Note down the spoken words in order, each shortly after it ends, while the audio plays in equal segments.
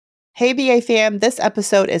Hey BA fam, this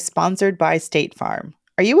episode is sponsored by State Farm.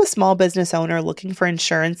 Are you a small business owner looking for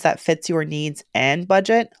insurance that fits your needs and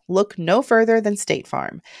budget? Look no further than State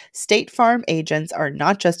Farm. State Farm agents are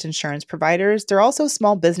not just insurance providers, they're also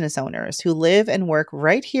small business owners who live and work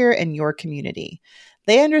right here in your community.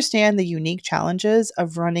 They understand the unique challenges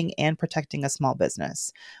of running and protecting a small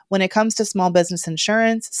business. When it comes to small business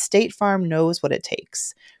insurance, State Farm knows what it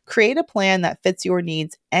takes. Create a plan that fits your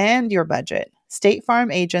needs and your budget. State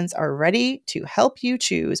Farm agents are ready to help you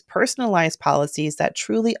choose personalized policies that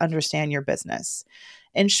truly understand your business.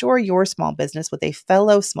 Insure your small business with a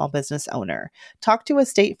fellow small business owner. Talk to a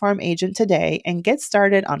State Farm agent today and get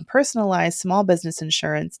started on personalized small business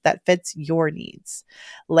insurance that fits your needs.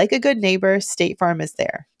 Like a good neighbor, State Farm is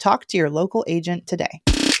there. Talk to your local agent today.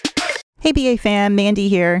 Hey BA fam, Mandy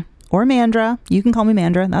here. Or Mandra. You can call me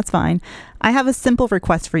Mandra. That's fine. I have a simple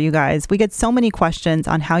request for you guys. We get so many questions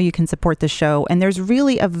on how you can support the show, and there's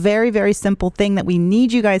really a very, very simple thing that we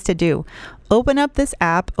need you guys to do. Open up this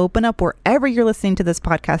app, open up wherever you're listening to this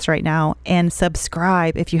podcast right now, and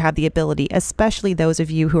subscribe if you have the ability, especially those of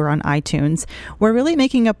you who are on iTunes. We're really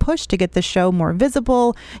making a push to get the show more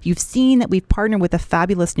visible. You've seen that we've partnered with a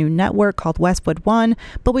fabulous new network called Westwood One,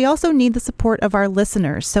 but we also need the support of our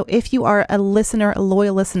listeners. So if you are a listener, a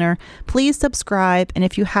loyal listener, please subscribe. And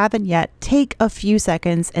if you haven't yet, take a few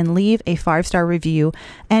seconds and leave a 5-star review,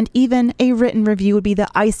 and even a written review would be the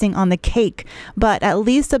icing on the cake. But at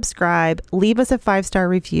least subscribe, leave us a 5-star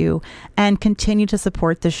review, and continue to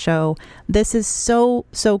support the show. This is so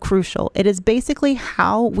crucial. It is basically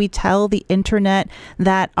how we tell the internet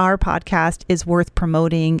that our podcast is worth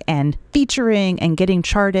promoting and featuring and getting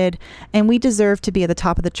charted, and we deserve to be at the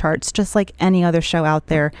top of the charts just like any other show out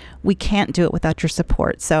there. We can't do it without your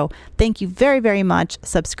support. So thank you very, very much.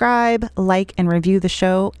 Subscribe, like, and review the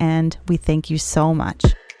show, and we thank you so much.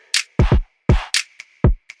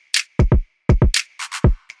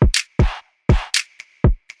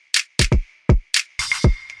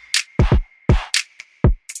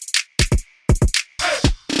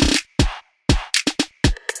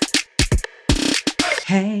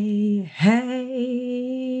 Hey,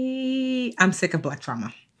 I'm sick of Black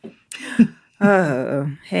trauma.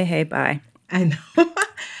 Oh, hey, bye. I know.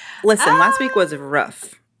 Listen, last week was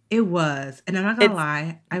rough. It was. And I'm not going to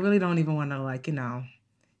lie, I really don't even want to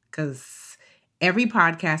because every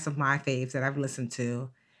podcast of my faves that I've listened to,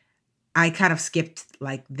 I kind of skipped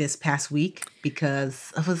this past week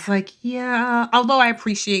because I was like, yeah, although I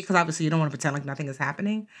appreciate, because obviously you don't want to pretend like nothing is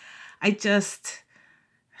happening.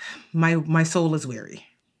 My soul is weary.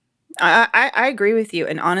 I agree with you.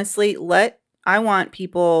 And honestly, I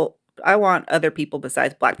want other people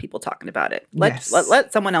besides Black people talking about it.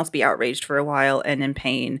 Let someone else be outraged for a while and in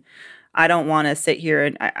pain. I don't want to sit here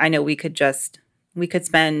and I know we could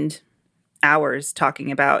spend hours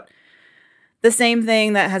talking about the same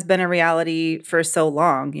thing that has been a reality for so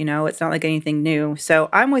long. You know, it's not like anything new. So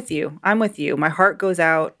I'm with you. My heart goes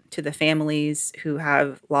out to the families who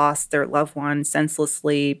have lost their loved ones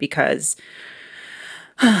senselessly because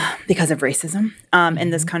of racism in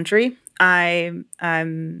this country. My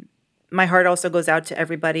heart also goes out to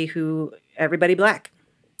everybody Black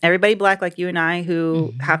like you and I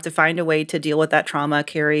who have to find a way to deal with that trauma,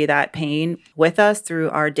 carry that pain with us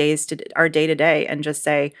through our day to day, and just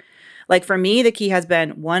say, for me, the key has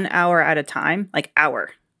been 1 hour at a time, 1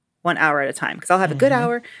 hour at a time, because I'll have a good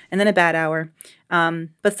hour and then a bad hour.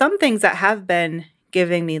 But some things that have been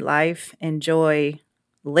giving me life and joy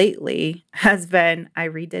lately has been I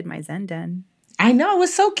redid my Zen Den. I know, it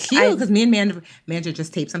was so cute because me and Mandra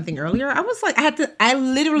just taped something earlier. I was like, I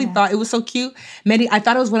literally thought it was so cute. Mandy, I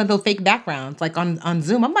thought it was one of those fake backgrounds, on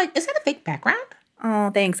Zoom. I'm like, is that a fake background?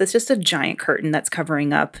 Oh, thanks. It's just a giant curtain that's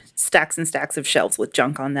covering up stacks and stacks of shelves with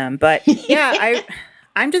junk on them. But yeah,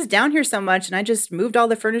 I'm just down here so much, and I just moved all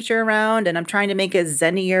the furniture around, and I'm trying to make it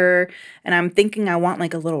zennier, and I'm thinking I want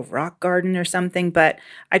a little rock garden or something. But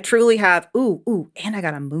I truly have, and I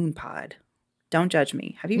got a moon pod. Don't judge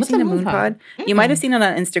me. Have you seen a moon pod? You might have seen it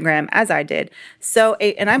on Instagram, as I did. So,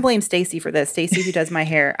 and I blame Stacy for this. Stacy, who does my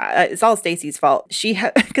hair. It's all Stacy's fault.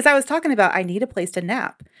 Because I was talking about I need a place to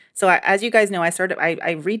nap. So as you guys know, I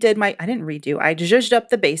redid I didn't redo, I zhuzhed up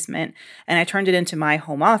the basement and I turned it into my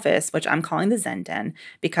home office, which I'm calling the Zen Den,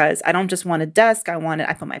 because I don't just want a desk.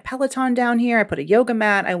 I put my Peloton down here. I put a yoga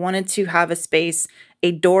mat. I wanted to have a space,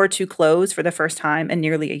 a door to close for the first time in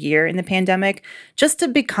nearly a year in the pandemic, just to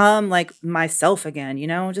become myself again,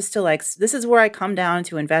 just to this is where I come down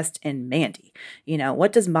to invest in Mandy.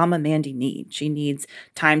 What does Mama Mandy need? She needs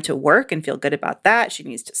time to work and feel good about that. She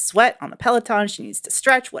needs to sweat on the Peloton. She needs to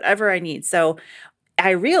stretch, whatever I need. So I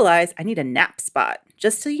realized I need a nap spot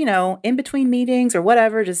just to, in between meetings or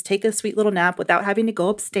whatever, just take a sweet little nap without having to go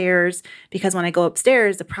upstairs. Because when I go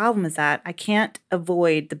upstairs, the problem is that I can't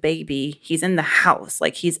avoid the baby. He's in the house,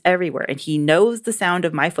 like he's everywhere, and he knows the sound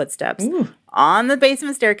of my footsteps on the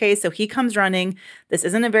basement staircase. So he comes running. This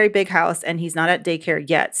isn't a very big house, and he's not at daycare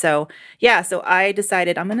yet. So yeah, so I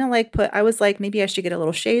decided I'm gonna I was like, maybe I should get a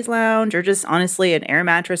little chaise lounge or just honestly an air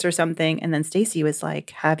mattress or something. And then Stacy was like,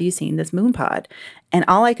 have you seen this Moon Pod? And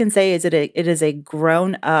all I can say is it is a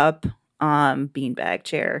grown up beanbag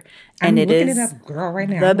chair, and I'm looking it up, girl, right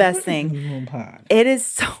now. The best thing.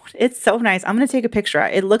 It's so nice. I'm gonna take a picture.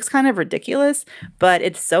 It looks kind of ridiculous, but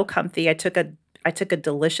it's so comfy. I took a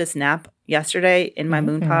delicious nap yesterday in my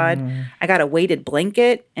Moon Pod. I got a weighted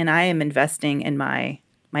blanket, and I am investing in my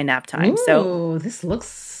nap time. Ooh, so this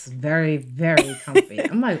looks very, very comfy.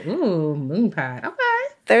 I'm like, ooh, Moon Pod. Okay.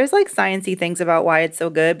 There's like sciencey things about why it's so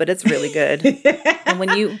good, but it's really good. And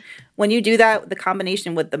when you do that, the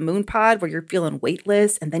combination with the Moon Pod where you're feeling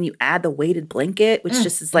weightless, and then you add the weighted blanket, which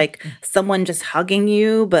just is like someone just hugging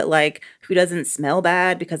you, but like who doesn't smell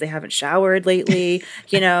bad because they haven't showered lately,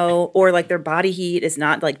 or like their body heat is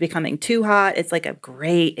not like becoming too hot. It's like a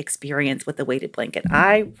great experience with the weighted blanket.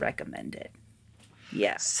 I recommend it.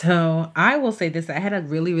 Yeah. So I will say this. I had a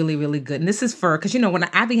really, really, really good, and this is because, when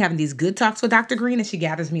I've been having these good talks with Dr. Green, and she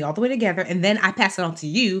gathers me all the way together, and then I pass it on to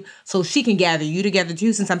you so she can gather you together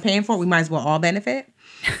too. Since I'm paying for it, we might as well all benefit.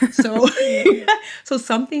 So, so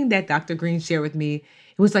something that Dr. Green shared with me,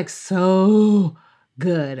 it was like so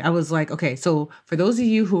good. I was like, okay, so for those of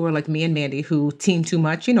you who are like me and Mandy who team too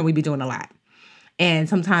much, we be doing a lot. And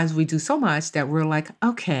sometimes we do so much that we're like,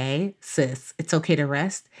 okay, sis, it's okay to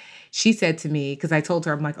rest. She said to me, because I told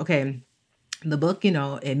her, I'm like, okay, the book,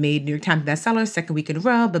 it made New York Times bestseller, second week in a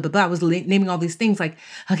row, blah, blah, blah. I was naming all these things like,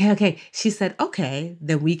 okay. She said, okay,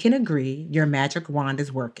 then we can agree your magic wand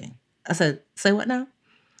is working. I said, say what now?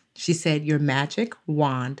 She said, your magic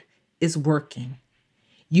wand is working.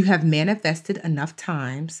 You have manifested enough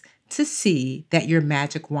times to see that your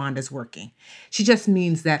magic wand is working. She just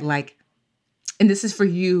means that and this is for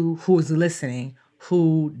you who is listening,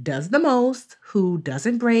 who does the most, who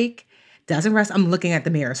doesn't break, doesn't rest. I'm looking at the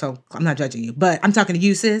mirror, so I'm not judging you, but I'm talking to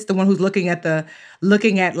you, sis, the one who's looking at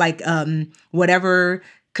whatever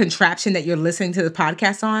contraption that you're listening to the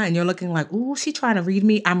podcast on, and you're looking like, ooh, she trying to read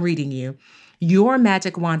me. I'm reading you. Your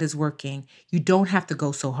magic wand is working. You don't have to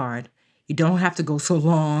go so hard. You don't have to go so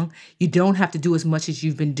long. You don't have to do as much as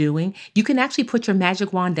you've been doing. You can actually put your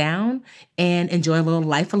magic wand down and enjoy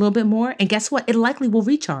life a little bit more. And guess what? It likely will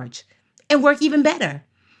recharge and work even better.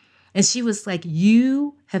 And she was like,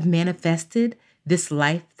 you have manifested this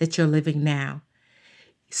life that you're living now.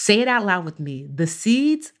 Say it out loud with me. The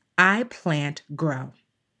seeds I plant grow.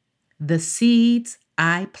 The seeds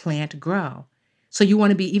I plant grow. So you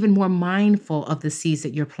want to be even more mindful of the seeds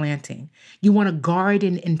that you're planting. You want to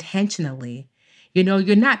garden intentionally.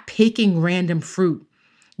 You're not picking random fruit.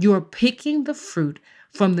 You're picking the fruit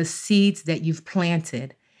from the seeds that you've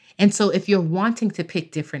planted. And so if you're wanting to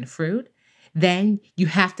pick different fruit, then you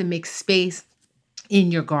have to make space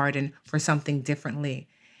in your garden for something differently.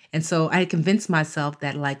 And so I convinced myself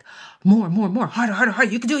that more, harder.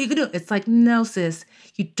 You can do it. It's like, no, sis,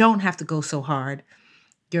 you don't have to go so hard.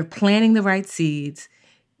 You're planting the right seeds.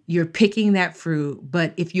 You're picking that fruit.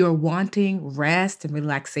 But if you're wanting rest and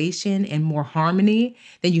relaxation and more harmony,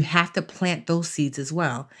 then you have to plant those seeds as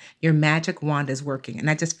well. Your magic wand is working. And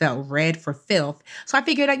I just felt read for filth. So I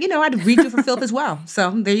figured, I'd read you for filth as well.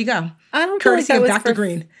 So there you go. I don't Courtesy of Dr.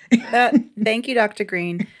 Green. Thank you, Dr.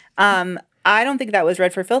 Green. I don't think that was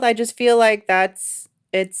read for filth. I just feel like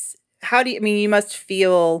you must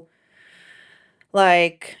feel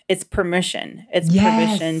like it's permission. It's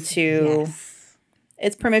permission to,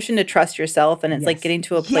 it's permission to trust yourself. And it's like getting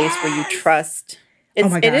to a place where you trust.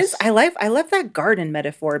 It is. I love that garden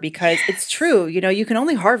metaphor because it's true. You can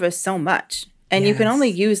only harvest so much. And you can only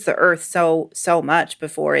use the earth so much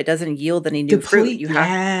before it doesn't yield any new fruit. You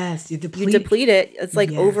deplete it. It's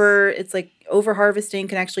like over harvesting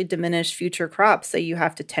can actually diminish future crops. So you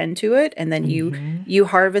have to tend to it, and then you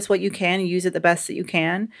harvest what you can, use it the best that you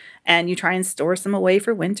can, and you try and store some away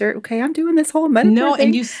for winter. Okay, I'm doing this whole metaphor thing.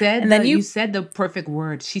 And you said you said the perfect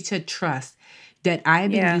word. She said trust. That I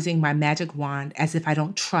have been using my magic wand as if I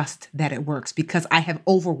don't trust that it works because I have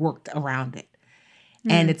overworked around it.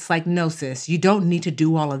 And it's like, no, sis, you don't need to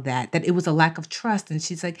do all of that. That it was a lack of trust. And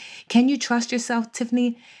she's like, can you trust yourself,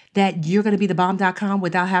 Tiffany, that you're going to be the bomb.com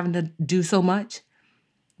without having to do so much?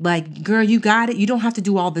 Like, girl, you got it. You don't have to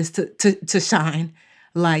do all this to shine.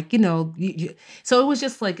 So it was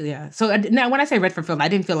just like, yeah. So now when I say read for filth, I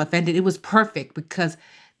didn't feel offended. It was perfect because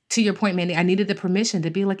to your point, Mandy, I needed the permission to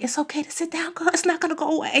be like, it's okay to sit down, girl. It's not going to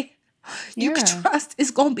go away. You can trust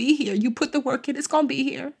it's going to be here. You put the work in, it's going to be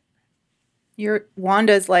here. Your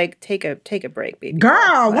Wanda's like, take a break, baby.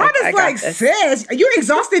 Girl, Wanda's like, sis, you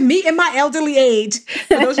exhausted me in my elderly age.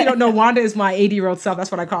 For those who don't know, Wanda is my 80-year-old self.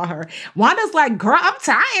 That's what I call her. Wanda's like, girl, I'm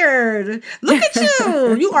tired. Look at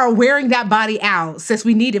you. You are wearing that body out, sis.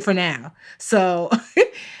 We need it for now. So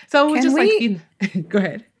we're just like, go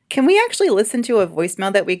ahead. Can we actually listen to a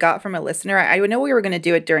voicemail that we got from a listener? I know we were going to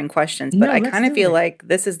do it during questions, but I kind of feel like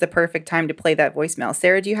this is the perfect time to play that voicemail.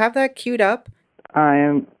 Sarah, do you have that queued up? I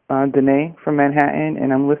am Danae from Manhattan,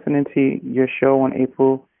 and I'm listening to your show on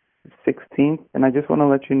April 16th. And I just want to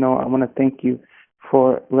let you know, I want to thank you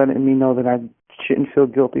for letting me know that I shouldn't feel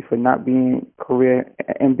guilty for not being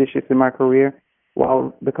ambitious in my career,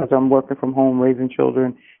 because I'm working from home, raising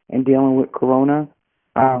children, and dealing with Corona.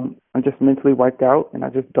 I'm just mentally wiped out, and I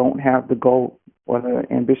just don't have the goal or the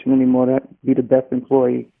ambition anymore to be the best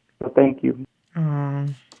employee. So thank you.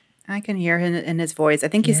 I can hear him in his voice. I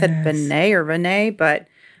think he said Benet or Renee, but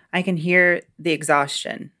I can hear the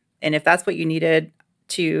exhaustion. And if that's what you needed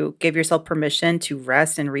to give yourself permission to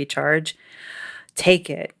rest and recharge, take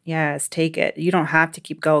it. Yes, take it. You don't have to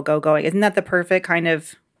keep going. Isn't that the perfect kind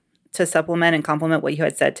of to supplement and complement what you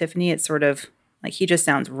had said, Tiffany? It's sort of like he just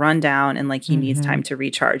sounds run down and like he needs time to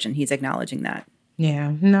recharge, and he's acknowledging that.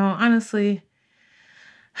 Yeah. No, honestly,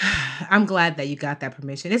 I'm glad that you got that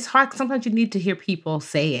permission. It's hard. Sometimes you need to hear people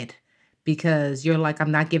say it because you're like,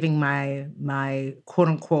 I'm not giving my quote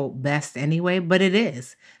unquote best anyway, but it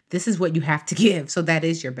is. This is what you have to give. So that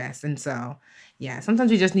is your best. And so, yeah, sometimes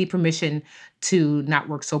we just need permission to not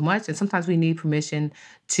work so much. And sometimes we need permission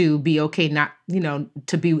to be okay, not,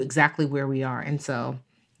 to be exactly where we are. And so,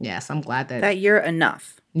 yes, I'm glad that you're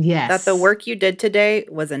enough. Yes. That the work you did today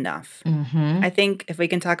was enough. I think if we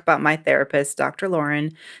can talk about my therapist, Dr.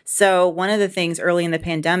 Lauren. So one of the things early in the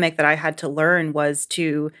pandemic that I had to learn was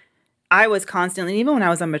I was constantly, even when I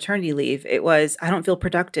was on maternity leave, it was, I don't feel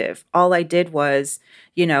productive. All I did was,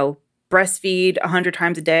 breastfeed 100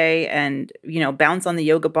 times a day and, bounce on the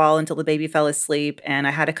yoga ball until the baby fell asleep. And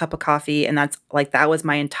I had a cup of coffee, and that was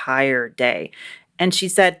my entire day. And she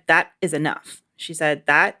said, that is enough. She said,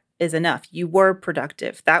 that is enough. You were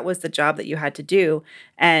productive. That was the job that you had to do.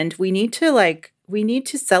 And we need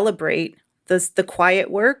to celebrate the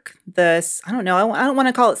quiet work, I don't know, I don't want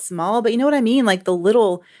to call it small, but you know what I mean? Like the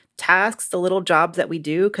little tasks, the little jobs that we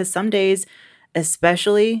do, because some days,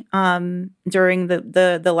 especially during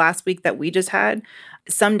the last week that we just had,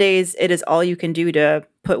 some days it is all you can do to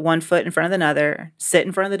put one foot in front of another, sit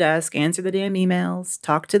in front of the desk, answer the damn emails,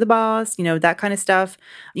 talk to the boss, that kind of stuff,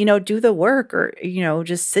 do the work, or,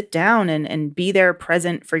 just sit down and be there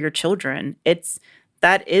present for your children.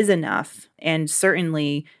 That is enough. And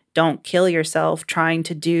certainly don't kill yourself trying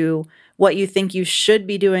to do what you think you should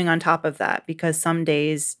be doing on top of that, because some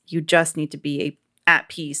days you just need to be at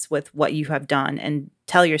peace with what you have done and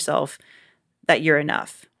tell yourself that you're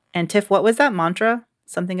enough. And Tiff, what was that mantra?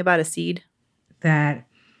 Something about a seed? That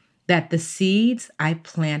the seeds I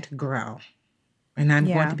plant grow. And I'm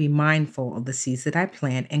going to be mindful of the seeds that I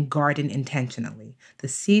plant and garden intentionally. The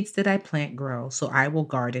seeds that I plant grow, so I will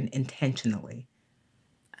garden intentionally.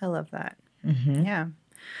 I love that. Yeah.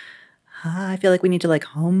 I feel like we need to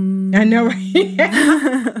hum. I know, right?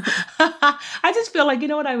 I just feel like,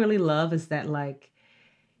 what I really love is that one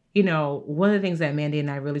of the things that Mandy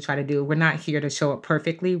and I really try to do, we're not here to show up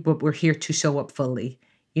perfectly, but we're here to show up fully,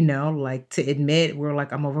 to admit we're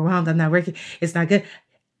like, I'm overwhelmed, I'm not working, it's not good.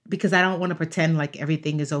 Because I don't want to pretend like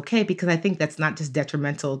everything is okay, because I think that's not just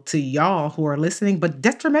detrimental to y'all who are listening, but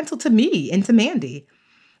detrimental to me and to Mandy.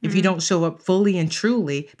 If you don't show up fully and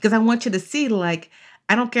truly, because I want you to see,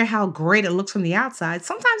 I don't care how great it looks from the outside.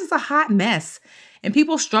 Sometimes it's a hot mess, and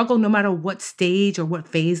people struggle no matter what stage or what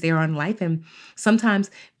phase they are in life. And sometimes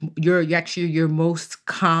you're most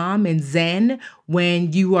calm and zen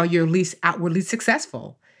when you are your least outwardly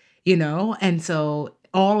successful, And so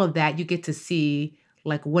all of that, you get to see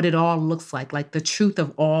what it all looks like the truth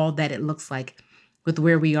of all that it looks like with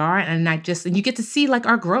where we are. And you get to see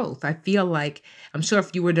our growth. I feel like, I'm sure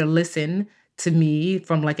if you were to listen to me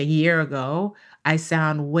from a year ago, I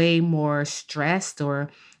sound way more stressed or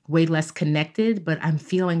way less connected, but I'm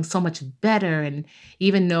feeling so much better. And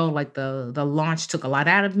even though the launch took a lot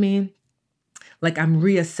out of me, I'm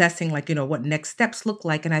reassessing what next steps look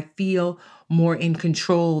like, and I feel more in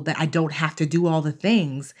control, that I don't have to do all the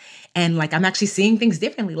things. And I'm actually seeing things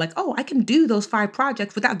differently. Oh, I can do those 5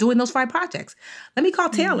 projects without doing those 5 projects. Let me call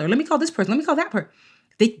Taylor. Let me call this person. Let me call that person.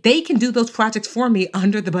 They can do those projects for me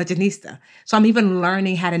under the Budgetnista. So I'm even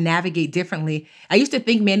learning how to navigate differently. I used to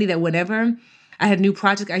think, Mandy, that whenever I had a new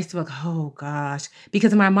project, I used to be like, oh gosh,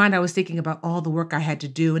 because in my mind, I was thinking about all the work I had to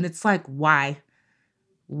do. And it's like, why?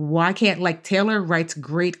 Why can't, like, Taylor writes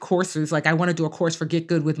great courses. Like, I want to do a course for Get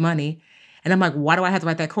Good with Money. And I'm like, why do I have to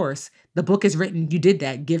write that course? The book is written. You did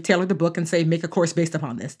that. Give Taylor the book and say, make a course based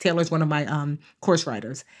upon this. Taylor's one of my course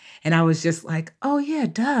writers. And I was just like, oh yeah,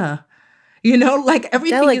 duh. Like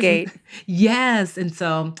everything Delegate. Yes. And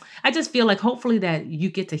so I just feel like hopefully that you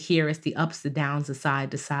get to hear it's the ups, the downs, the side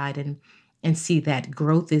to side, and see that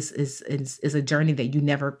growth is a journey that you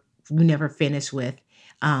never finish with.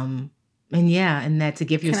 And that to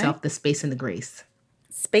give yourself the space and the grace.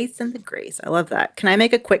 Space and the grace. I love that. Can I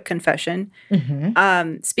make a quick confession?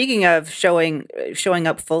 Mm-hmm. Speaking of showing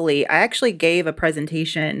up fully, I actually gave a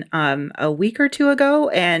presentation a week or two ago,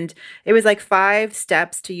 and it was like 5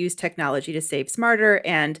 steps to use technology to save smarter.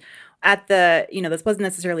 And at the, this wasn't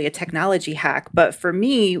necessarily a technology hack, but for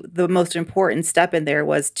me, the most important step in there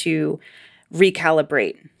was to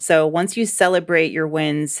recalibrate. So once you celebrate your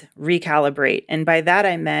wins, recalibrate. And by that,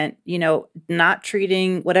 I meant, not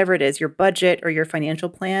treating whatever it is, your budget or your financial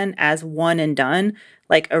plan as one and done,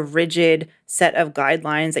 like a rigid set of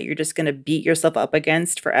guidelines that you're just going to beat yourself up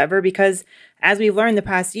against forever. Because as we've learned the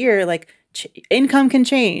past year, like income can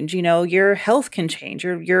change, your health can change,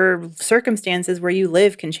 your circumstances where you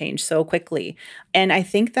live can change so quickly. And I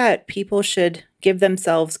think that people should give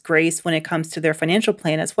themselves grace when it comes to their financial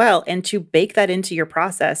plan as well, and to bake that into your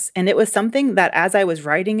process. And it was something that as I was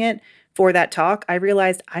writing it for that talk, I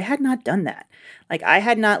realized I had not done that. Like I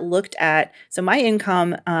had not looked at, so my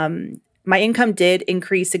income did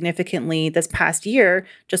increase significantly this past year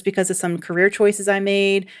just because of some career choices I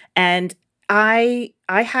made. And I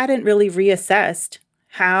hadn't really reassessed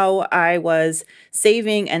how I was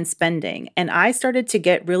saving and spending. And I started to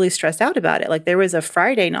get really stressed out about it. Like there was a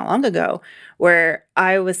Friday not long ago where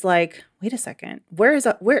I was like, wait a second, where's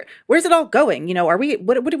it all going? Are we,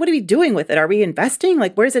 what are we doing with it? Are we investing?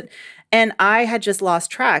 Like, where's it? And I had just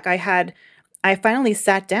lost track. I finally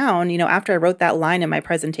sat down, after I wrote that line in my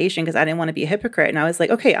presentation, because I didn't want to be a hypocrite. And I was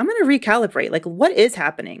like, okay, I'm going to recalibrate. Like, what is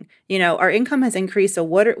happening? Our income has increased. So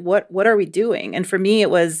what are we doing? And for me,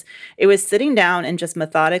 it was sitting down and just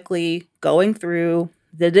methodically going through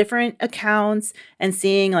the different accounts and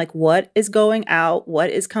seeing like what is going out,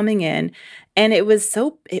 what is coming in. And it was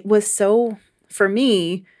so for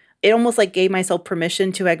me, it almost like gave myself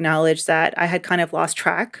permission to acknowledge that I had kind of lost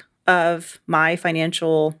track of my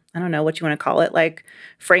financial, I don't know what you want to call it, like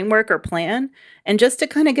framework or plan, and just to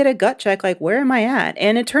kind of get a gut check, like, where am I at?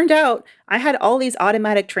 And it turned out I had all these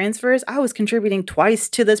automatic transfers. I was contributing twice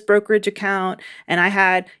to this brokerage account, and I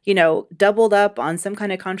had, doubled up on some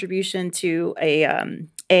kind of contribution to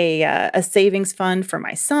a savings fund for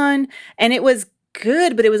my son. And it was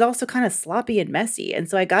good, but it was also kind of sloppy and messy. And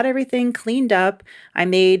so I got everything cleaned up. I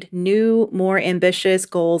made new, more ambitious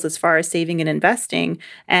goals as far as saving and investing.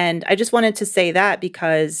 And I just wanted to say that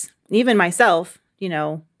because even myself,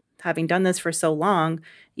 having done this for so long,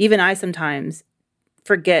 even I sometimes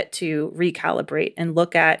forget to recalibrate and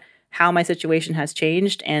look at how my situation has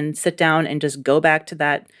changed and sit down and just go back to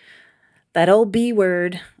that old B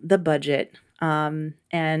word, the budget.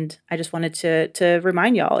 And I just wanted to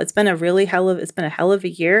remind y'all, it's been a hell of a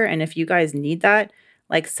year. And if you guys need that,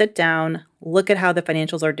 like sit down, look at how the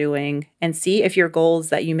financials are doing and see if your goals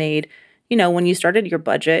that you made, when you started your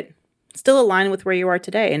budget still align with where you are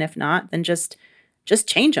today. And if not, then just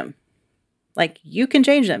change them. Like you can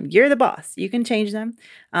change them. You're the boss. You can change them.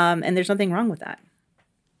 And there's nothing wrong with that.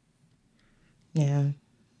 Yeah.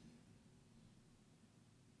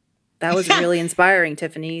 That was really inspiring,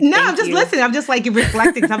 Tiffany. No, I'm just listening. I'm just like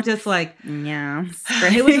reflecting. I'm just like, yeah.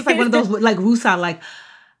 It was just like one of those like woosah, like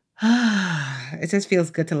it just feels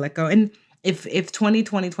good to let go. And if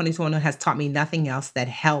 2020 has taught me nothing else, that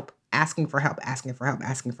asking for help.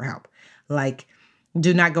 Like,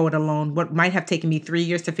 do not go it alone. What might have taken me 3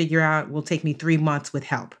 years to figure out will take me 3 months with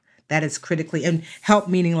help. That is critically, and help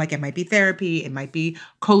meaning like it might be therapy, it might be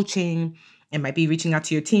coaching. It might be reaching out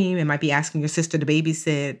to your team. It might be asking your sister to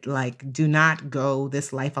babysit. Like, do not go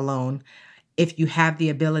this life alone. If you have the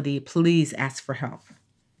ability, please ask for help.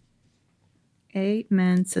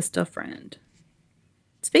 Amen, sister friend.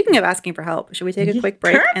 Speaking of asking for help, should we take a quick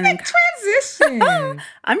break? Perfect transition.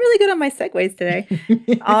 I'm really good on my segues today.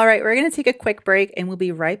 All right, we're going to take a quick break and we'll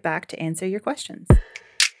be right back to answer your questions.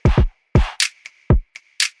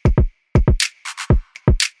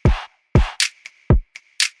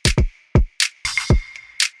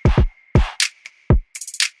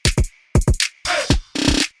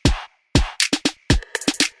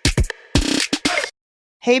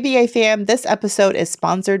 Hey BA fam, this episode is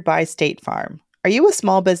sponsored by State Farm. Are you a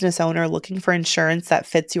small business owner looking for insurance that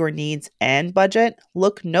fits your needs and budget?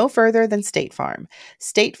 Look no further than State Farm.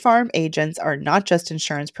 State Farm agents are not just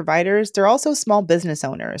insurance providers, they're also small business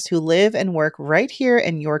owners who live and work right here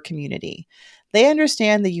in your community. They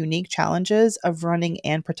understand the unique challenges of running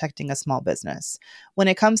and protecting a small business. When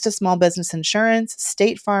it comes to small business insurance,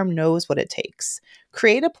 State Farm knows what it takes.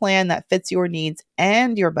 Create a plan that fits your needs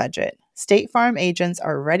and your budget. State Farm agents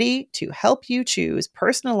are ready to help you choose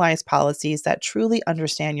personalized policies that truly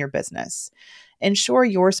understand your business. Insure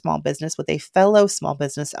your small business with a fellow small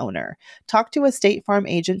business owner. Talk to a State Farm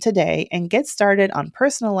agent today and get started on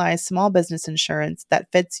personalized small business insurance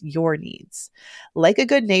that fits your needs. Like a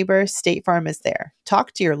good neighbor, State Farm is there.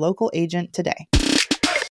 Talk to your local agent today.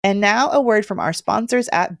 And now a word from our sponsors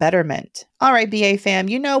at Betterment. All right, BA fam,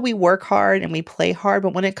 you know we work hard and we play hard,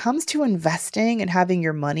 but when it comes to investing and having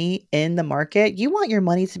your money in the market, you want your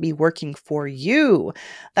money to be working for you.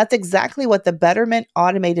 That's exactly what the Betterment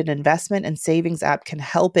automated investment and savings app can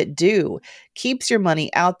help it do. Keeps your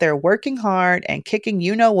money out there working hard and kicking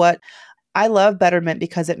you know what. I love Betterment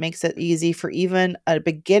because it makes it easy for even a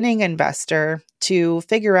beginning investor to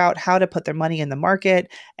figure out how to put their money in the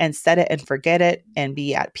market and set it and forget it and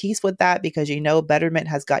be at peace with that, because you know Betterment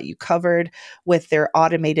has got you covered with their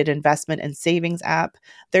automated investment and savings app.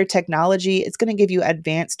 Their technology is going to give you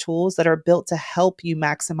advanced tools that are built to help you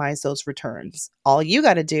maximize those returns. All you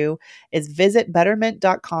got to do is visit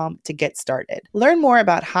betterment.com to get started. Learn more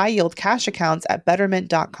about high yield cash accounts at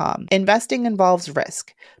betterment.com. Investing involves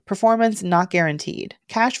risk. Performance not guaranteed.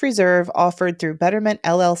 Cash reserve offered through Betterment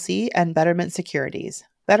LLC and Betterment Securities.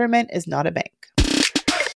 Betterment is not a bank.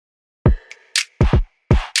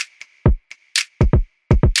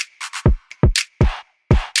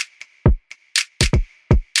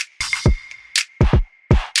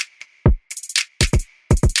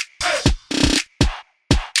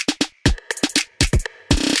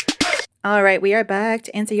 All right, we are back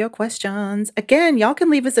to answer your questions. Again, y'all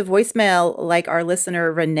can leave us a voicemail like our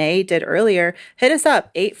listener Renee did earlier. Hit us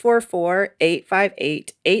up,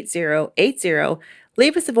 844-858-8080.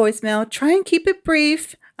 Leave us a voicemail. Try and keep it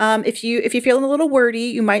brief. If you're feeling a little wordy,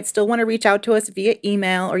 you might still want to reach out to us via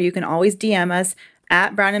email, or you can always DM us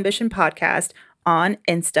at Brown Ambition Podcast on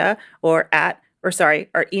Insta, our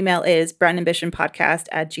email is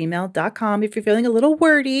brownambitionpodcast@gmail.com if you're feeling a little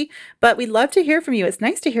wordy, but we'd love to hear from you. It's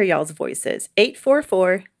nice to hear y'all's voices.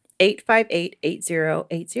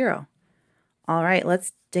 844-858-8080. All right,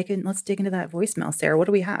 let's dig into that voicemail. Sarah, what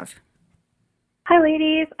do we have? Hi,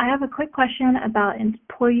 ladies. I have a quick question about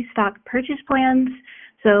employee stock purchase plans.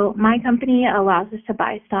 So my company allows us to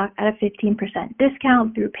buy stock at a 15%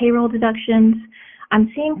 discount through payroll deductions.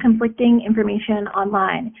 I'm seeing conflicting information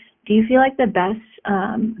online. Do you feel like the best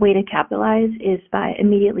way to capitalize is by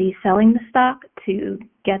immediately selling the stock to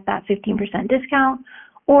get that 15% discount,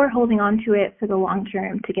 or holding on to it for the long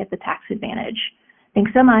term to get the tax advantage?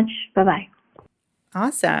 Thanks so much. Bye-bye.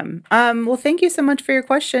 Awesome. Well, thank you so much for your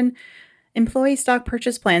question. Employee stock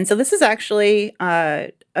purchase plan. So this is actually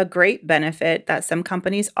a great benefit that some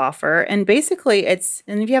companies offer. And basically and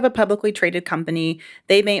if you have a publicly traded company,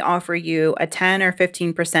 they may offer you a 10 or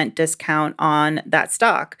 15% discount on that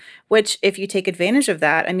stock, which if you take advantage of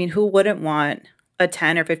that, I mean, who wouldn't want a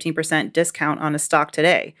 10 or 15% discount on a stock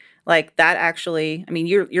today? Like that actually, I mean,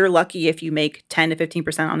 you're lucky if you make 10 to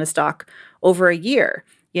 15% on a stock over a year,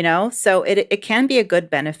 you know? So it can be a good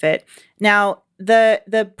benefit. Now,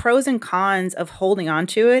 the pros and cons of holding on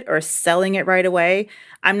to it or selling it right away,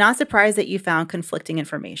 I'm not surprised that you found conflicting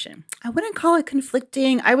information. I wouldn't call it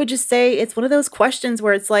conflicting. I would just say it's one of those questions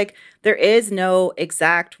where it's like there is no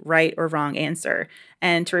exact right or wrong answer.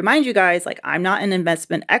 And to remind you guys, like I'm not an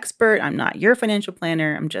investment expert. I'm not your financial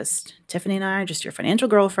planner. I'm just Tiffany and I, just your financial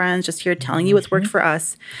girlfriends, just here telling you what's worked for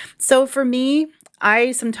us. So for me,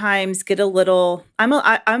 I sometimes get a little,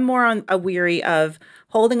 I'm more on a weary of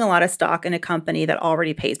holding a lot of stock in a company that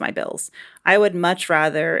already pays my bills. I would much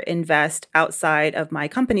rather invest outside of my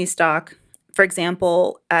company stock. For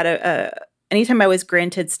example, at anytime I was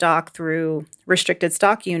granted stock through restricted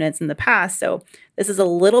stock units in the past. So this is a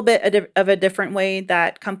little bit of a different way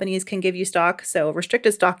that companies can give you stock. So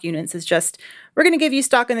restricted stock units is just, we're going to give you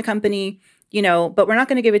stock in the company, but we're not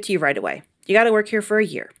going to give it to you right away. You got to work here for a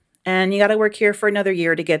year. And you got to work here for another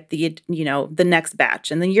year to get the next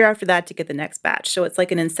batch, and the year after that to get the next batch. So it's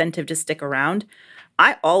like an incentive to stick around.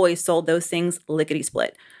 I always sold those things lickety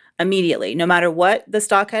split immediately. No matter what the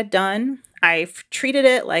stock had done, I treated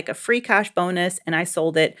it like a free cash bonus and I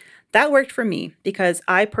sold it. That worked for me because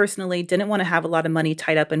I personally didn't want to have a lot of money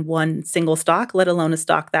tied up in one single stock, let alone a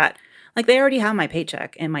stock that, like, they already have my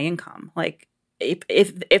paycheck and my income. Like,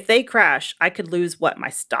 if they crash, I could lose my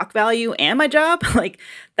stock value and my job. Like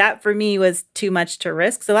that for me was too much to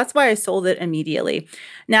risk. So that's why I sold it immediately.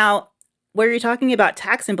 Now, where you're talking about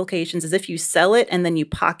tax implications is if you sell it and then you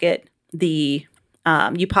pocket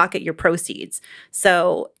your proceeds.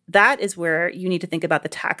 So that is where you need to think about the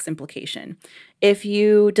tax implication. If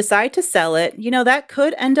you decide to sell it, that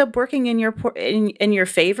could end up working in your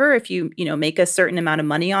favor if you make a certain amount of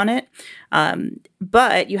money on it.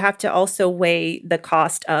 But you have to also weigh the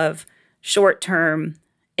cost of short-term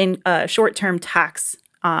tax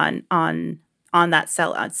on that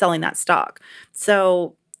selling that stock.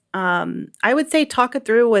 So I would say talk it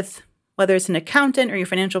through with whether it's an accountant or your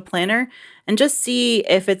financial planner, and just see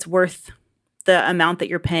if it's worth the amount that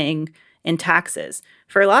you're paying in taxes.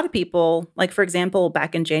 For a lot of people, like for example,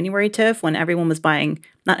 back in January, Tiff, when everyone was buying,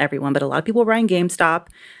 not everyone, but a lot of people were buying GameStop,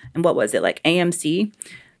 and what was it, like AMC?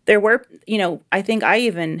 There were, I think I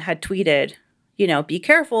even had tweeted, be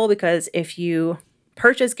careful, because if you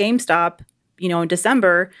purchase GameStop, in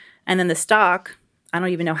December, and then the stock, I don't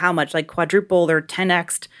even know how much, like quadrupled or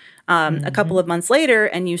 10x'd a couple of months later,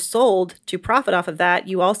 and you sold to profit off of that,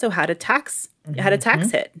 you also had a tax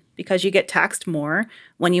hit, because you get taxed more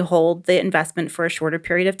when you hold the investment for a shorter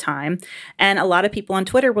period of time. And a lot of people on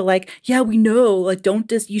Twitter were like, yeah, we know, like,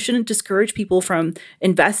 you shouldn't discourage people from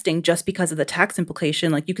investing just because of the tax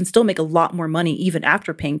implication. Like, you can still make a lot more money even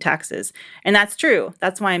after paying taxes. And that's true.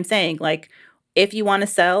 That's why I'm saying, like, if you want to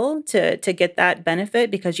sell to get that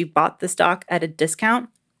benefit because you bought the stock at a discount,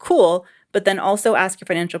 cool. But then also ask your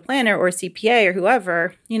financial planner or CPA or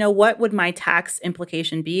whoever, what would my tax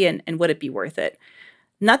implication be, and would it be worth it?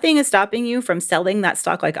 Nothing is stopping you from selling that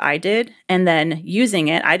stock like I did and then using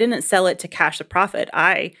it. I didn't sell it to cash the profit.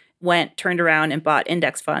 I turned around and bought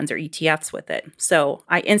index funds or ETFs with it. So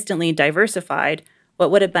I instantly diversified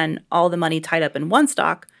what would have been all the money tied up in one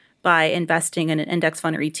stock by investing in an index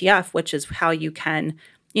fund or ETF, which is how you can,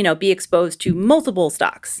 be exposed to multiple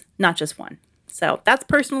stocks, not just one. So that's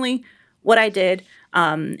personally what I did.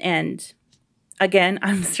 And again,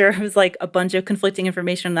 I'm sure it was like a bunch of conflicting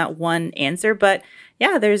information on that one answer, but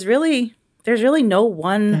yeah, there's really no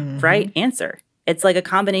one right answer. It's like a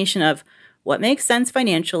combination of what makes sense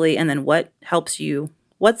financially, and then what helps you,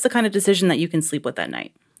 what's the kind of decision that you can sleep with at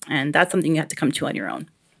night. And that's something you have to come to on your own.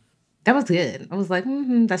 That was good. I was like,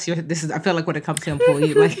 I feel like when it comes to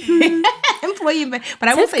employee, like employee, but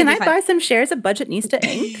I will say, can I buy some shares of Budgetnista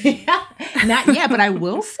Inc? Not yet, but I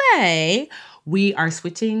will say we are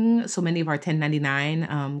switching so many of our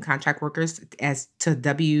 1099 contract workers as to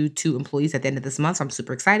W-2 employees at the end of this month. So I'm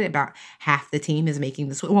super excited. About half the team is making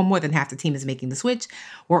the switch. Well, more than half the team is making the switch.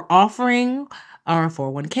 We're offering our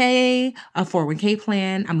 401k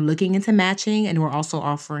plan. I'm looking into matching, and we're also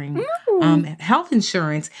offering health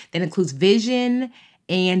insurance that includes vision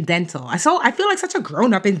and dental. I feel like such a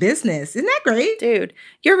grown-up in business. Isn't that great? Dude,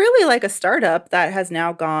 you're really like a startup that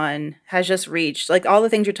has just reached like all the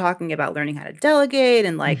things you're talking about, learning how to delegate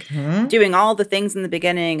and like doing all the things in the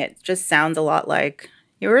beginning. It just sounds a lot like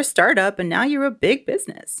you're a startup and now you're a big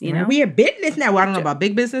business, We are business now. Well, I don't know about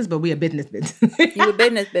big business, but we are business. You a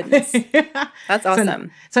business. That's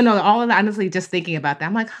awesome. So no, all of that, honestly, just thinking about that,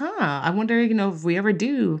 I'm like, I wonder, if we ever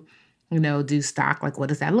do stock, like what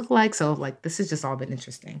does that look like? So like, this has just all been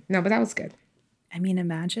interesting. No, but that was good. I mean,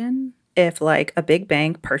 imagine if like a big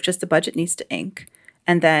bank purchased a Budgetnista Inc.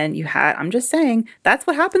 And then I'm just saying, that's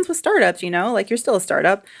what happens with startups, like you're still a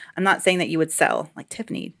startup. I'm not saying that you would sell, like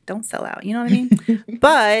Tiffany, don't sell out, you know what I mean?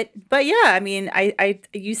 but yeah, I mean,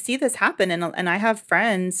 you see this happen, and I have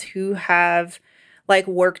friends who have like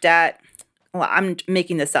worked at, well, I'm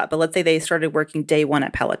making this up, but let's say they started working day one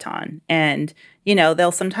at Peloton, and,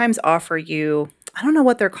 they'll sometimes offer you, I don't know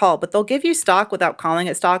what they're called, but they'll give you stock without calling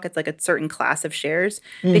it stock. It's like a certain class of shares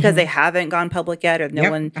because they haven't gone public yet, or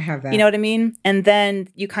one, I have that. You know what I mean? And then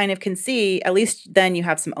you kind of can see, at least then you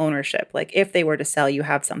have some ownership. Like if they were to sell, you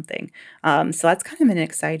have something. So that's kind of an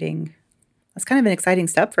exciting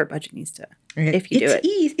step for Budgetnista. If you do it.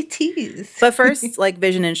 It is. But first, like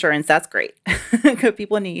vision insurance, that's great. Because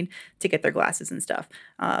people need to get their glasses and stuff.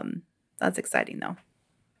 That's exciting though.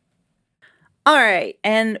 All right.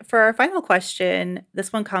 And for our final question,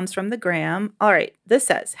 this one comes from the Gram. All right. This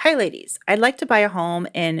says, "Hi ladies, I'd like to buy a home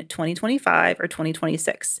in 2025 or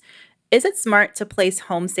 2026. Is it smart to place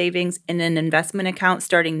home savings in an investment account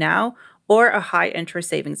starting now, or a high interest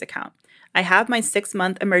savings account? I have my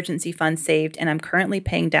 6-month emergency fund saved, and I'm currently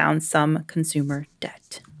paying down some consumer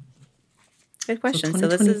debt." Good question. So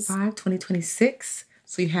 2025, 2026.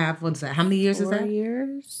 So you have, what is that? How many years is that? 4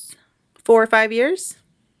 years. 4 or 5 years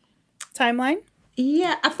timeline?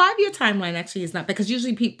 Yeah, a 5-year timeline actually is not, because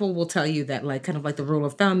usually people will tell you that like kind of like the rule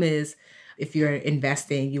of thumb is if you're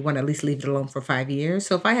investing, you want to at least leave it alone for 5 years.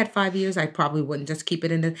 So if I had 5 years, I probably wouldn't just keep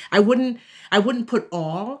it in I wouldn't put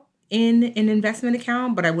all in an investment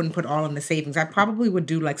account, but I wouldn't put all in the savings. I probably would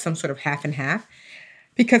do like some sort of half and half,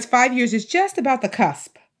 because 5 years is just about the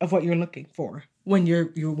cusp of what you're looking for when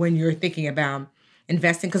you're thinking about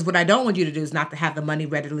investing. Because what I don't want you to do is not to have the money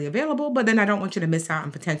readily available, but then I don't want you to miss out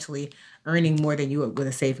on potentially earning more than you would with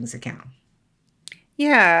a savings account.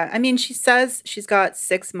 Yeah. I mean, she says she's got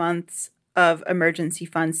 6 months of emergency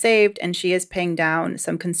funds saved, and she is paying down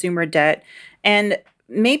some consumer debt. And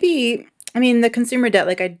maybe, I mean, the consumer debt,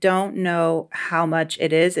 like, I don't know how much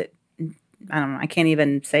it is. I don't know. I can't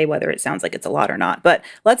even say whether it sounds like it's a lot or not, but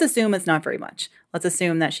let's assume it's not very much. Let's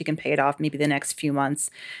assume that she can pay it off maybe the next few months.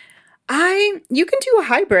 You can do a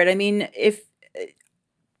hybrid. I mean, if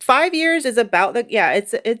 5 years is about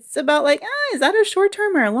it's about like, is that a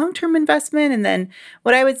short-term or a long-term investment? And then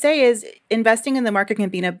what I would say is investing in the market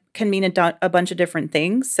can mean a bunch of different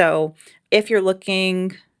things. So if you're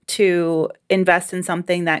looking to invest in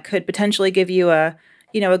something that could potentially give you a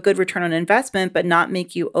good return on investment, but not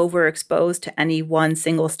make you overexposed to any one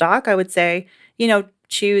single stock, I would say,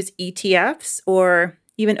 choose ETFs, or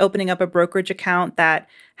even opening up a brokerage account that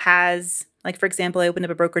has, like, for example, I opened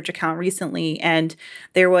up a brokerage account recently, and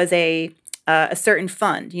there was a certain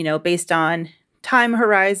fund, based on time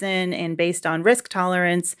horizon and based on risk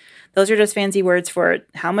tolerance. Those are just fancy words for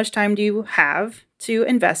how much time do you have to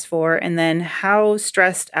invest for, and then how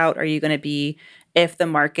stressed out are you going to be if the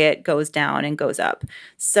market goes down and goes up.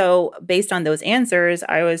 So based on those answers,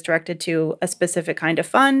 I was directed to a specific kind of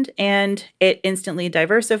fund, and it instantly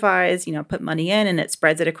diversifies, put money in, and it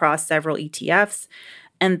spreads it across several ETFs.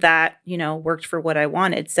 And that, worked for what I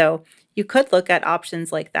wanted. So you could look at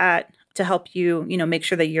options like that to help you, make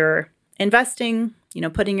sure that you're investing,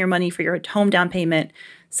 putting your money for your home down payment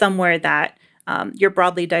somewhere that you're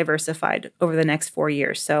broadly diversified over the next 4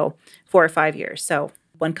 years. So 4 or 5 years. So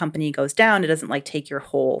when company goes down, it doesn't take your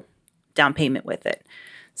whole down payment with it.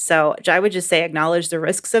 So I would just say acknowledge the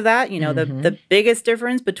risks of that. The biggest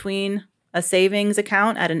difference between a savings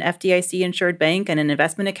account at an FDIC insured bank and an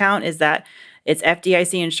investment account is that it's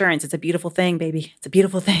FDIC insurance. It's a beautiful thing, baby. It's a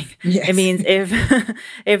beautiful thing. Yes. It means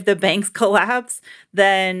if the banks collapse,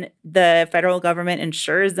 then the federal government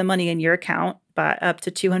insures the money in your account by up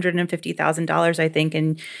to $250,000, I think.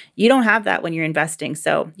 And you don't have that when you're investing.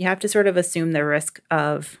 So you have to sort of assume the risk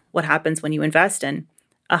of what happens when you invest, and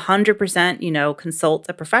 100%, consult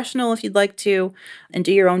a professional if you'd like to, and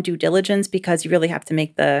do your own due diligence, because you really have to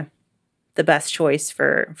make the best choice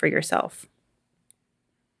for yourself.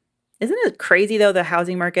 Isn't it crazy, though, the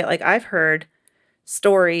housing market? Like, I've heard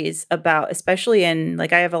stories about, especially in, I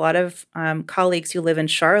have a lot of colleagues who live in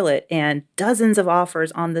Charlotte, and dozens of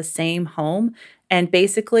offers on the same home. And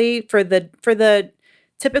basically for the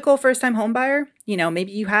typical first-time home buyer,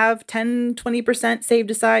 maybe you have 10, 20% saved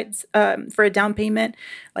aside for a down payment.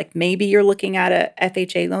 Like, maybe you're looking at a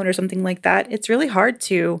FHA loan or something like that. It's really hard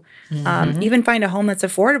to even find a home that's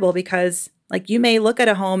affordable, because you may look at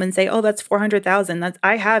a home and say, oh, that's $400,000.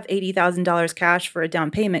 I have $80,000 cash for a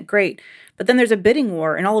down payment. Great. But then there's a bidding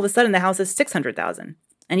war, and all of a sudden the house is $600,000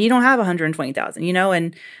 and you don't have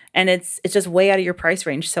 $120,000, and it's just way out of your price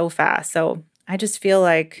range so fast. So I just feel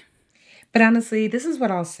like. But honestly, this is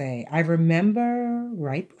what I'll say. I remember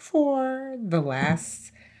right before the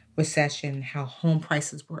last recession, how home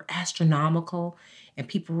prices were astronomical and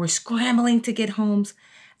people were scrambling to get homes.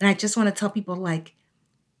 And I just want to tell people,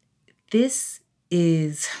 this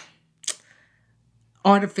is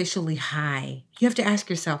artificially high. You have to ask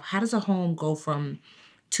yourself, how does a home go from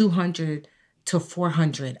 200 to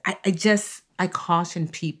 400? I caution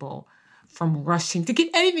people from rushing to get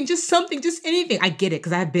anything, just something, just anything. I get it,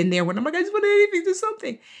 because I've been there when I'm like, I just want anything, just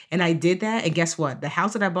something. And I did that. And guess what? The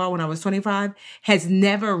house that I bought when I was 25 has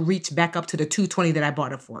never reached back up to the 220 that I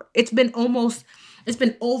bought it for. It's been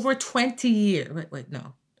over 20 years. Wait,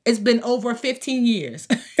 no. It's been over 15 years.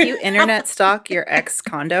 Do you internet stalk your ex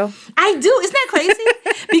condo? I do. Isn't that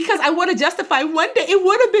crazy? Because I want to justify one day it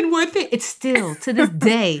would have been worth it. It's still, to this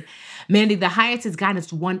day, Mandy, the highest it's gotten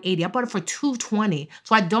is 180. I bought it for 220.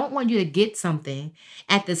 So I don't want you to get something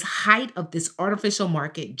at this height of this artificial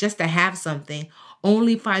market just to have something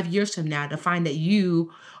only 5 years from now to find that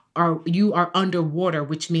you are underwater,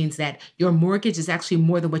 which means that your mortgage is actually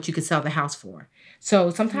more than what you could sell the house for. So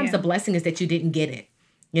sometimes the blessing is that you didn't get it.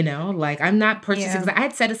 I'm not purchasing, because I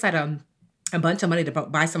had set aside a bunch of money to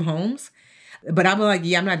buy some homes, but I'm like,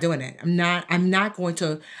 I'm not doing it. I'm not going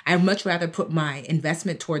to. I'd much rather put my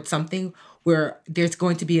investment towards something where there's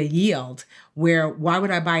going to be a yield, where why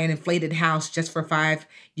would I buy an inflated house just for 5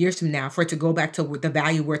 years from now for it to go back to the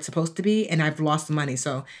value where it's supposed to be, and I've lost the money.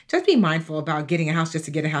 So just be mindful about getting a house just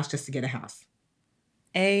to get a house just to get a house.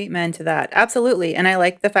 Amen to that. Absolutely. And I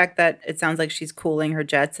like the fact that it sounds like she's cooling her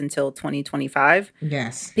jets until 2025.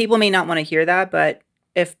 Yes. People may not want to hear that, but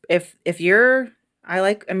if you're,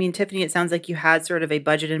 I mean, Tiffany, it sounds like you had sort of a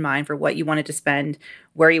budget in mind for what you wanted to spend,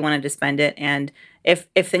 where you wanted to spend it. And if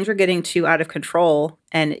things are getting too out of control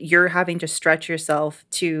and you're having to stretch yourself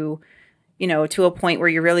to a point where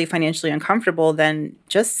you're really financially uncomfortable, then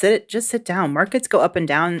just sit down. Markets go up and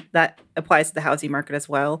down. That applies to the housing market as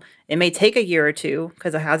well. It may take a year or two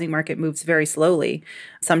because the housing market moves very slowly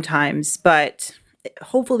sometimes, but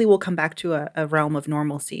hopefully we'll come back to a realm of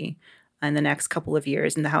normalcy in the next couple of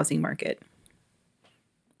years in the housing market.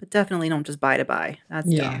 But definitely don't just buy to buy. That's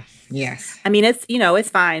dumb. Yes. I mean, it's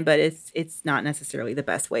fine, but it's not necessarily the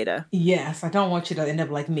best way to. Yes, I don't want you to end up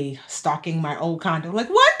like me, stalking my old condo. Like,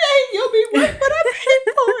 one day you'll be worth what I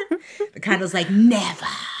paid for. The condo's like, never.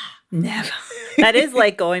 That is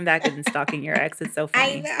like going back and stalking your ex. It's so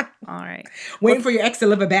funny. I know. All right. Waiting for your ex to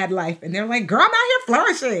live a bad life. And they're like, girl, I'm out here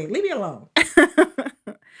flourishing. Leave me alone.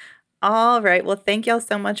 All right. Well, thank y'all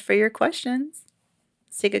so much for your questions.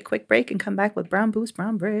 Let's take a quick break and come back with Brown Boost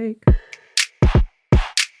Brown Break.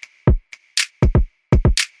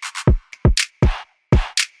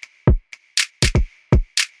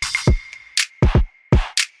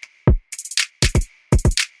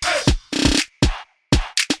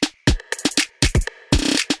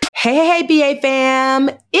 Hey, BA fam.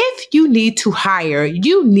 If you need to hire,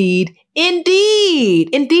 you need Indeed.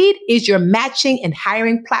 Indeed is your matching and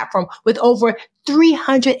hiring platform with over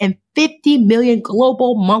 350 million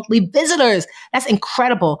global monthly visitors. That's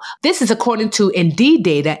incredible. This is according to Indeed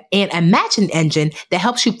data and a matching engine that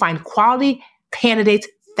helps you find quality candidates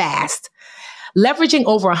fast. Leveraging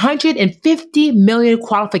over 150 million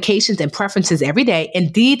qualifications and preferences every day,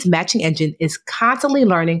 Indeed's matching engine is constantly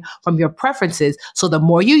learning from your preferences. So the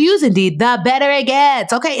more you use Indeed, the better it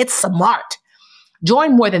gets. Okay, it's smart.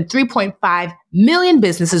 Join more than 3.5 million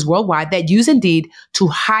businesses worldwide that use Indeed to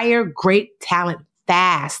hire great talent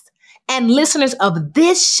fast. And listeners of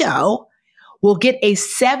this show will get a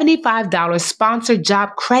 $75 sponsored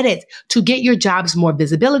job credit to get your jobs more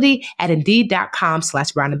visibility at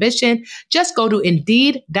Indeed.com/BrownAmbition. Just go to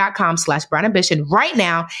Indeed.com/BrownAmbition right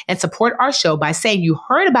now and support our show by saying you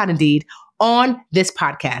heard about Indeed on this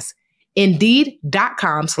podcast.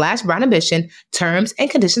 Indeed.com/BrownAmbition. Terms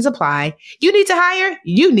and conditions apply. You need to hire,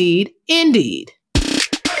 you need Indeed.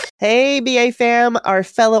 Hey, BA fam, our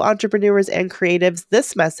fellow entrepreneurs and creatives,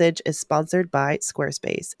 this message is sponsored by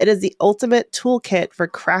Squarespace. It is the ultimate toolkit for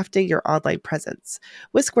crafting your online presence.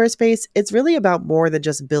 With Squarespace, it's really about more than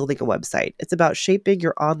just building a website. It's about shaping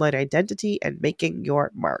your online identity and making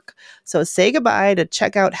your mark. So say goodbye to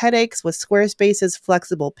checkout headaches with Squarespace's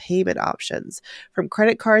flexible payment options. From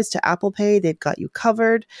credit cards to Apple Pay, they've got you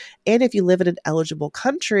covered. And if you live in an eligible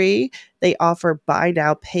country, they offer buy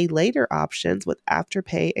now, pay later options with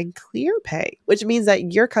Afterpay and ClearPay, which means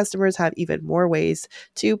that your customers have even more ways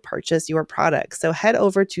to purchase your products. So head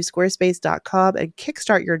over to squarespace.com and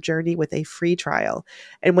kickstart your journey with a free trial.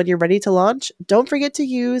 And when you're ready to launch, don't forget to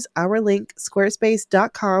use our link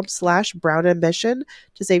squarespace.com/brownambition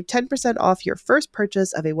to save 10% off your first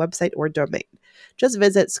purchase of a website or domain. Just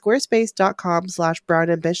visit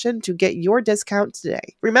squarespace.com/brownambition to get your discount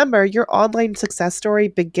today. Remember, your online success story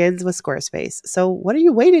begins with Squarespace. So what are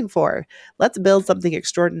you waiting for? Let's build something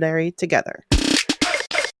extraordinary together.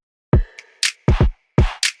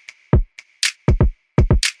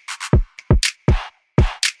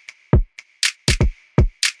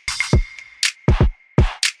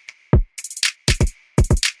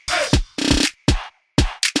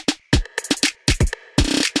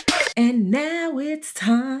 And now it's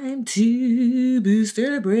time to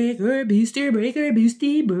booster breaker, boosty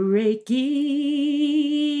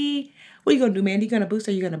breaky. What are you gonna do, Mandy? You gonna boost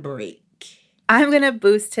or you gonna break? I'm going to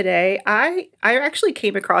boost today. I actually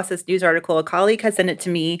came across this news article. A colleague had sent it to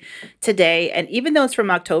me today. And even though it's from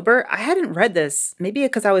October, I hadn't read this. Maybe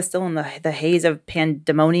because I was still in the haze of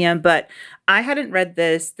pandemonium, but I hadn't read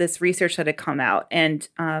this research that had come out. And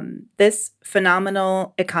this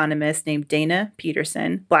phenomenal economist named Dana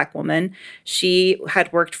Peterson, Black woman, she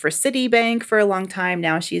had worked for Citibank for a long time.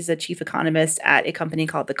 Now she's a chief economist at a company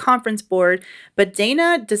called the Conference Board. But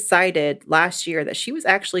Dana decided last year that she was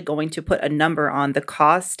actually going to put a number on the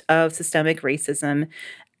cost of systemic racism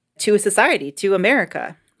to a society, to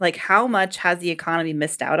America. Like, how much has the economy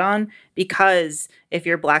missed out on? Because if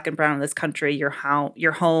you're Black and brown in this country, your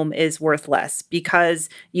home is worth less because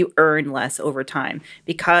you earn less over time,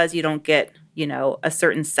 because you don't get, a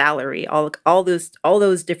certain salary, all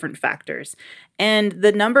those different factors. And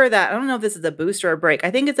the number that, I don't know if this is a boost or a break.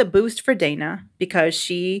 I think it's a boost for Dana because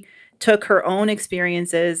she took her own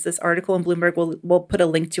experiences. This article in Bloomberg we'll put a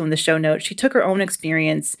link to in the show notes. She took her own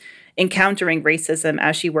experience encountering racism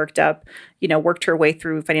as she worked her way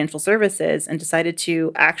through financial services and decided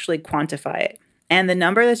to actually quantify it. And the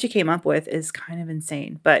number that she came up with is kind of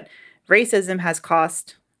insane. But racism has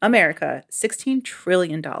cost America $16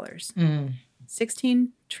 trillion. Mm.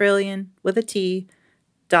 16 trillion with a T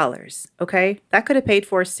dollars. Okay. That could have paid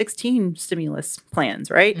for 16 stimulus plans,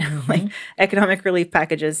 right? Mm-hmm. Like economic relief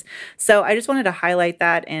packages. So I just wanted to highlight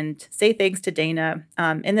that and say thanks to Dana.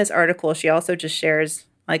 In this article, she also just shares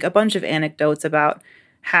like a bunch of anecdotes about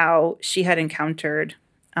how she had encountered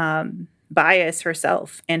bias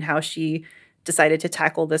herself and how she decided to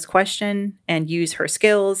tackle this question and use her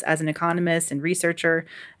skills as an economist and researcher,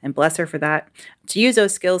 and bless her for that, to use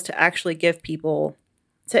those skills to actually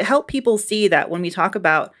to help people see that when we talk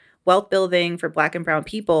about wealth building for Black and brown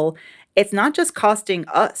people, it's not just costing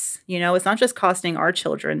us, it's not just costing our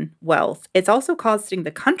children wealth, it's also costing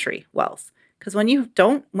the country wealth. Because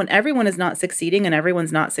when everyone is not succeeding and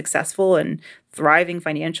everyone's not successful and thriving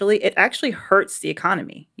financially, it actually hurts the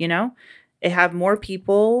economy, It have more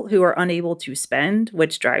people who are unable to spend,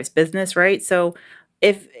 which drives business, right? So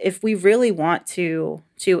if we really want to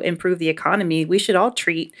improve the economy, we should all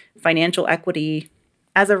treat financial equity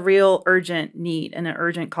as a real urgent need and an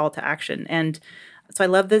urgent call to action. And so I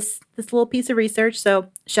love this little piece of research. So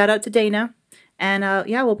shout out to Dana. And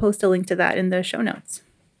we'll post a link to that in the show notes.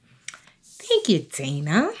 Thank you,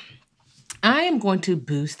 Dana. I am going to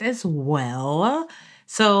boost as well.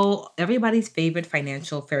 So everybody's favorite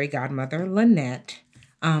financial fairy godmother, Lynette.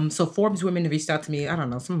 So Forbes Women reached out to me, I don't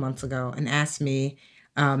know, some months ago and asked me,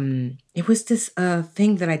 it was this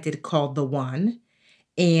thing that I did called The One.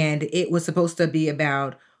 And it was supposed to be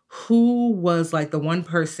about who was like the one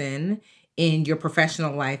person in your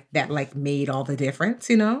professional life that like made all the difference,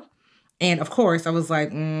 And of course I was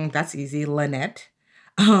like, that's easy, Lynette.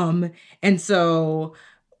 And so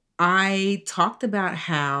I talked about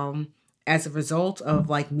how, as a result of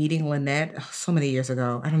like meeting Lynette so many years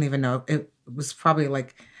ago, I don't even know, it was probably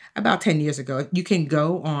like about 10 years ago. You can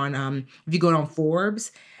go on, if you go on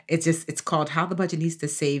Forbes, it's called How the Budget Needs to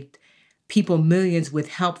Save People Millions with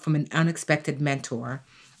Help from an Unexpected Mentor.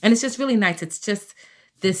 And it's just really nice. It's just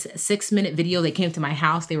this 6-minute video. They came to my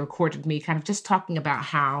house. They recorded me kind of just talking about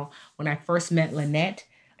how when I first met Lynette,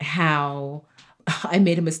 how I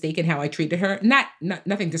made a mistake in how I treated her.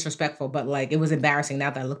 Nothing disrespectful, but like it was embarrassing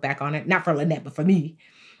now that I look back on it. Not for Lynette, but for me.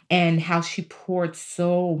 And how she poured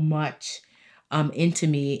so much into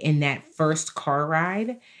me in that first car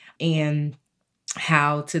ride. And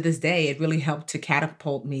how to this day, it really helped to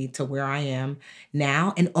catapult me to where I am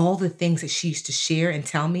now. And all the things that she used to share and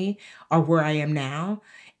tell me are where I am now.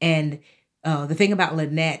 And the thing about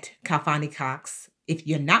Lynette Khalfani Cox, if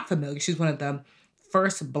you're not familiar, she's one of the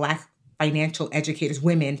first Black financial educators,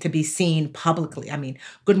 women, to be seen publicly. I mean,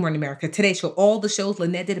 Good Morning America, Today Show, all the shows,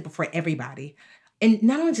 Lynette did it before everybody. And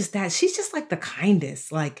not only just that, she's just like the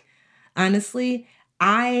kindest. Like, honestly,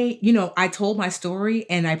 I told my story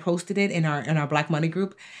and I posted it in our Black Money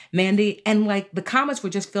group, Mandy, and like the comments were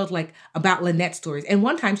just filled like about Lynette stories. And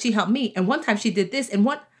one time she helped me, and one time she did this, and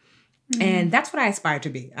that's what I aspire to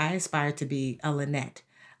be. I aspire to be a Lynette.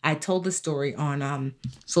 I told the story on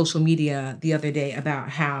social media the other day about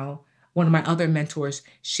how one of my other mentors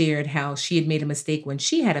shared how she had made a mistake when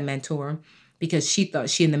she had a mentor, because she thought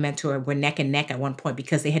she and the mentor were neck and neck at one point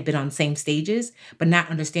because they had been on the same stages, but not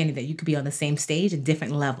understanding that you could be on the same stage at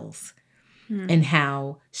different levels. And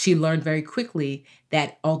how she learned very quickly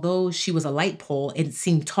that although she was a light pole, it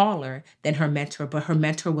seemed taller than her mentor, but her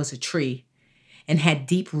mentor was a tree and had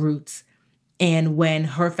deep roots. And when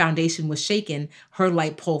her foundation was shaken, her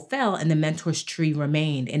light pole fell and the mentor's tree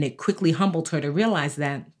remained. And it quickly humbled her to realize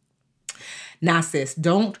that, nah, sis,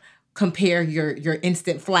 don't compare your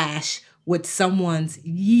instant flash with someone's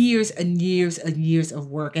years and years and years of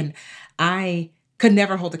work. And I could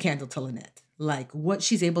never hold a candle to Lynette. Like what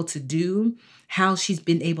she's able to do, how she's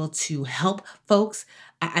been able to help folks.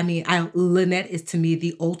 Lynette is to me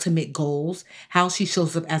the ultimate goals, how she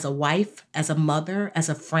shows up as a wife, as a mother, as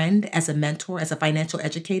a friend, as a mentor, as a financial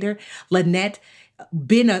educator. Lynette,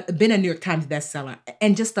 been a New York Times bestseller,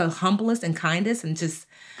 and just the humblest and kindest, and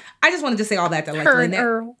I just wanted to say all that to like her Lynette. and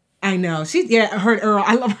Earl. I know. Her and Earl.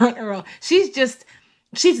 I love her and Earl. She's just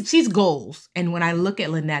she's goals. And when I look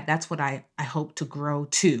at Lynette, that's what I hope to grow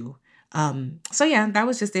to. So yeah, that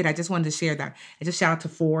was just it. I just wanted to share that. I just shout out to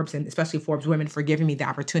Forbes, and especially Forbes Women, for giving me the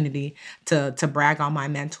opportunity to brag on my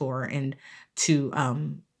mentor, and to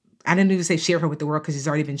I didn't even say share her with the world, because she's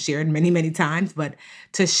already been shared many, many times, but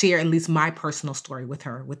to share at least my personal story with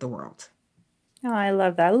her, with the world. Oh, I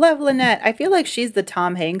love that. I love Lynette. I feel like she's the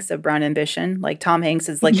Tom Hanks of Brown Ambition. Like Tom Hanks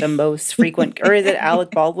is like the most frequent, or is it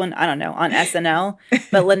Alec Baldwin? I don't know, on SNL.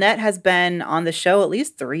 But Lynette has been on the show at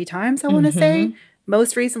least 3 times, I want to say.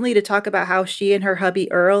 Most recently to talk about how she and her hubby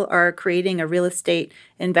Earl are creating a real estate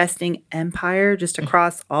investing empire just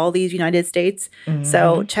across all these United States.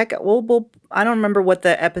 So check it. We'll I don't remember what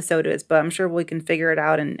the episode is, but I'm sure we can figure it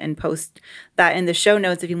out and post that in the show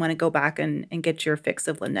notes if you want to go back and get your fix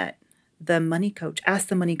of Lynette. The Money Coach. Ask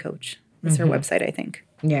the Money Coach. That's her website, I think.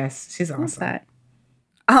 Yes, she's awesome. That.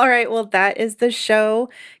 All right. Well, that is the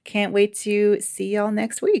show. Can't wait to see y'all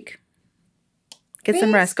next week. Get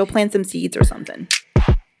some rest. Go plant some seeds or something.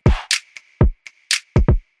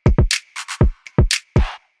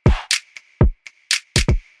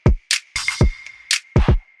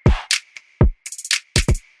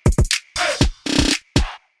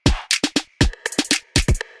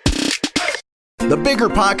 The Bigger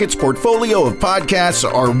Pockets portfolio of podcasts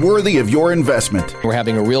are worthy of your investment. We're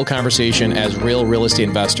having a real conversation as real estate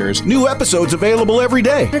investors. New episodes available every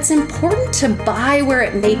day. It's important to buy where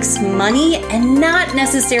it makes money and not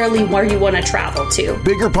necessarily where you want to travel to.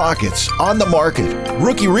 Bigger Pockets, On the Market,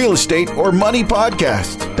 Rookie Real Estate, or Money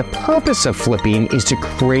Podcast. The purpose of flipping is to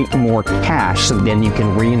create more cash so then you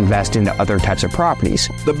can reinvest into other types of properties.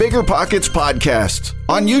 The Bigger Pockets Podcast,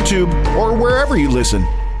 on YouTube or wherever you listen.